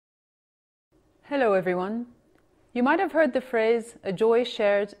Hello everyone. You might have heard the phrase, a joy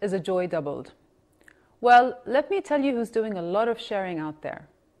shared is a joy doubled. Well, let me tell you who's doing a lot of sharing out there.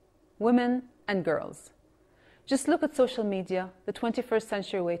 Women and girls. Just look at social media, the 21st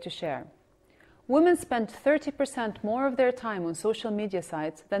century way to share. Women spend 30% more of their time on social media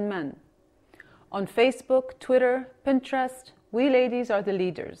sites than men. On Facebook, Twitter, Pinterest, we ladies are the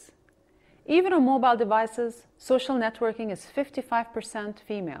leaders. Even on mobile devices, social networking is 55%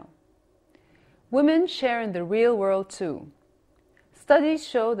 female. Women share in the real world too. Studies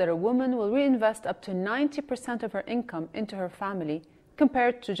show that a woman will reinvest up to 90% of her income into her family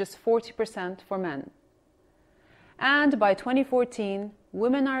compared to just 40% for men. And by 2014,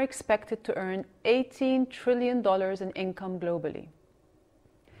 women are expected to earn $18 trillion in income globally.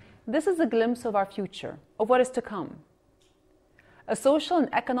 This is a glimpse of our future, of what is to come. A social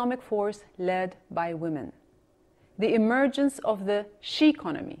and economic force led by women. The emergence of the she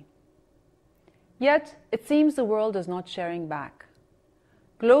economy. Yet, it seems the world is not sharing back.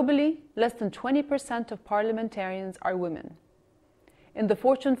 Globally, less than 20% of parliamentarians are women. In the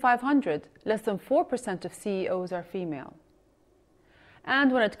Fortune 500, less than 4% of CEOs are female.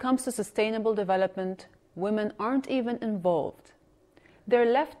 And when it comes to sustainable development, women aren't even involved. They're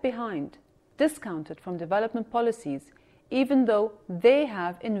left behind, discounted from development policies, even though they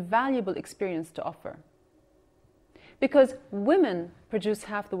have invaluable experience to offer. Because women produce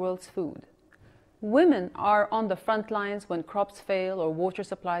half the world's food. Women are on the front lines when crops fail or water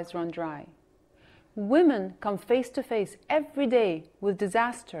supplies run dry. Women come face to face every day with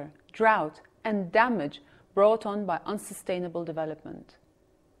disaster, drought, and damage brought on by unsustainable development.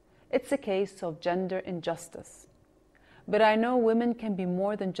 It's a case of gender injustice. But I know women can be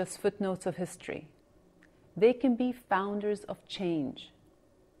more than just footnotes of history. They can be founders of change.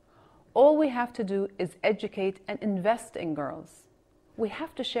 All we have to do is educate and invest in girls. We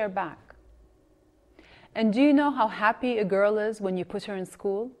have to share back. And do you know how happy a girl is when you put her in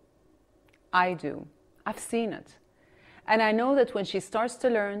school? I do. I've seen it. And I know that when she starts to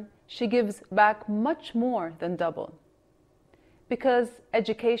learn, she gives back much more than double. Because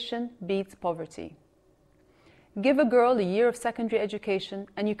education beats poverty. Give a girl a year of secondary education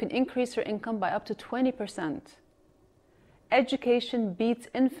and you can increase her income by up to 20%. Education beats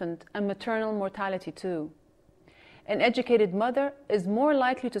infant and maternal mortality too. An educated mother is more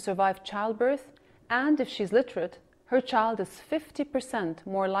likely to survive childbirth, and if she's literate, her child is 50%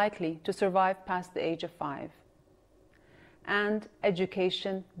 more likely to survive past the age of 5. And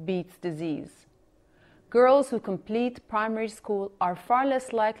education beats disease. Girls who complete primary school are far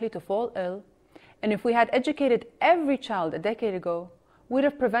less likely to fall ill, and if we had educated every child a decade ago, we'd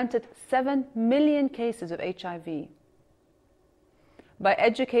have prevented 7 million cases of HIV. By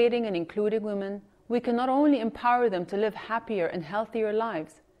educating and including women, we can not only empower them to live happier and healthier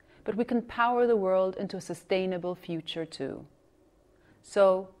lives, but we can power the world into a sustainable future too.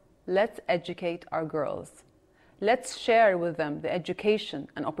 So let's educate our girls. Let's share with them the education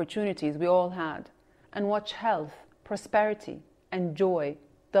and opportunities we all had, and watch health, prosperity, and joy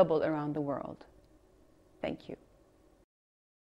double around the world. Thank you.